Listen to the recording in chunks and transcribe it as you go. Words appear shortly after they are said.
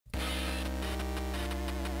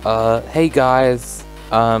Hey guys,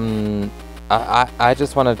 I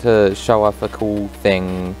just wanted to show off a cool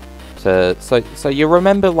thing so you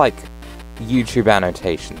remember, like, YouTube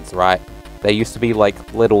annotations, right? There used to be,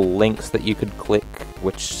 like, little links that you could click,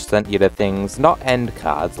 which sent you to things, not end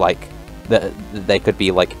cards, like, they could be,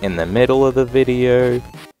 like, in the middle of the video,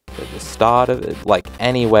 at the start of it, like,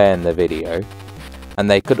 anywhere in the video. And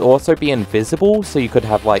they could also be invisible, so you could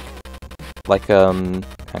have, hang on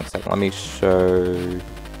a second, let me show...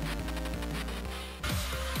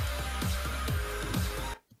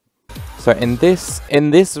 So in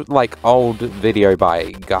this, like, old video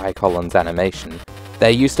by Guy Collins Animation,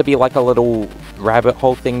 there used to be, like, a little rabbit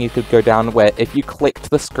hole thing you could go down where if you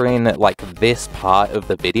clicked the screen at, like, this part of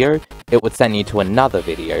the video, it would send you to another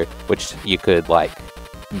video, which you could, like,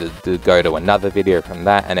 go to another video from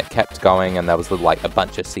that, and it kept going, and there was, like, a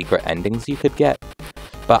bunch of secret endings you could get.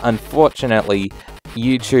 But unfortunately,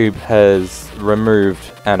 YouTube has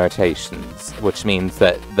removed annotations, which means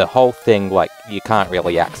that the whole thing, like, you can't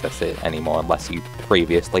really access it anymore unless you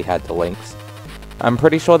previously had the links. I'm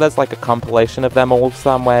pretty sure there's, like, a compilation of them all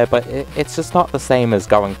somewhere, but it's just not the same as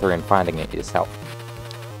going through and finding it yourself.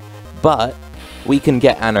 But we can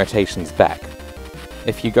get annotations back.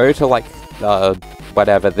 If you go to, like,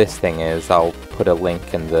 whatever this thing is, I'll put a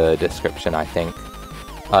link in the description, I think.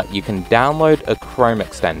 You can download a Chrome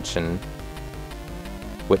extension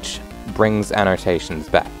which brings annotations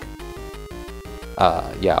back.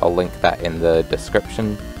 Yeah, I'll link that in the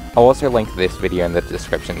description. I'll also link this video in the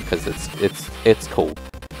description because it's cool.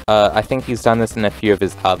 I think he's done this in a few of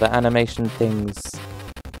his other animation things.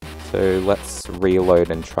 So let's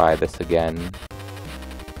reload and try this again.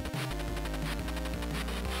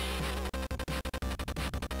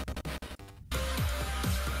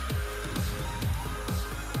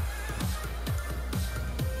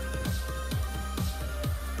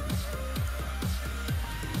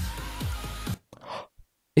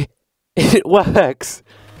 It works!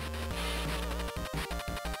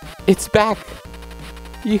 It's back!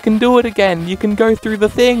 You can do it again! You can go through the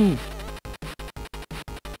thing!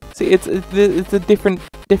 See, it's a different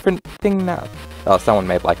thing now. Oh, someone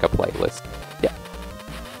made, like, a playlist. Yeah.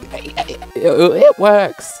 It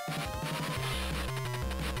works!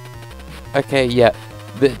 Okay, yeah.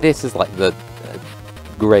 This is, like, the...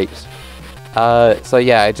 great. So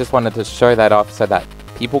yeah, I just wanted to show that off so that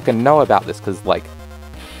people can know about this, because, like,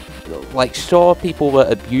 sure, people were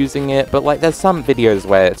abusing it, but, like, there's some videos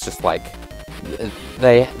where it's just, like,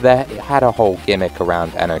 they had a whole gimmick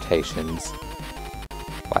around annotations.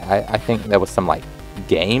 Like, I think there was some, like,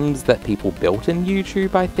 games that people built in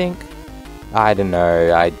YouTube, I think? I don't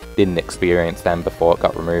know, I didn't experience them before it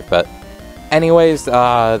got removed, but anyways,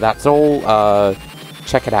 that's all.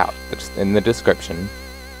 Check it out, it's in the description.